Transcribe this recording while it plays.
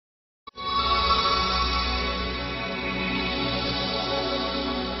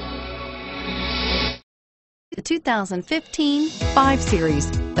The 2015 5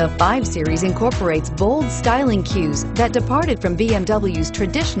 Series. The 5 Series incorporates bold styling cues that departed from BMW's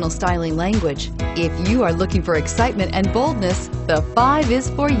traditional styling language. If you are looking for excitement and boldness, the 5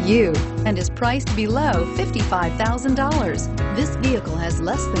 is for you and is priced below $55,000. This vehicle has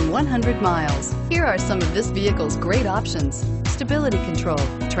less than 100 miles. Here are some of this vehicle's great options: stability control,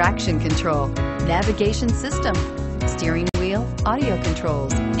 traction control, navigation system, steering wheel audio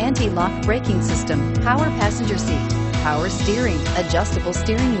controls, anti-lock braking system, power passenger seat, power steering, adjustable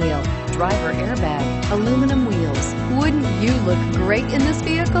steering wheel, driver airbag, aluminum wheels. Wouldn't you look great in this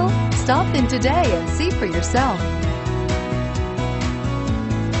vehicle? Stop in today and see for yourself.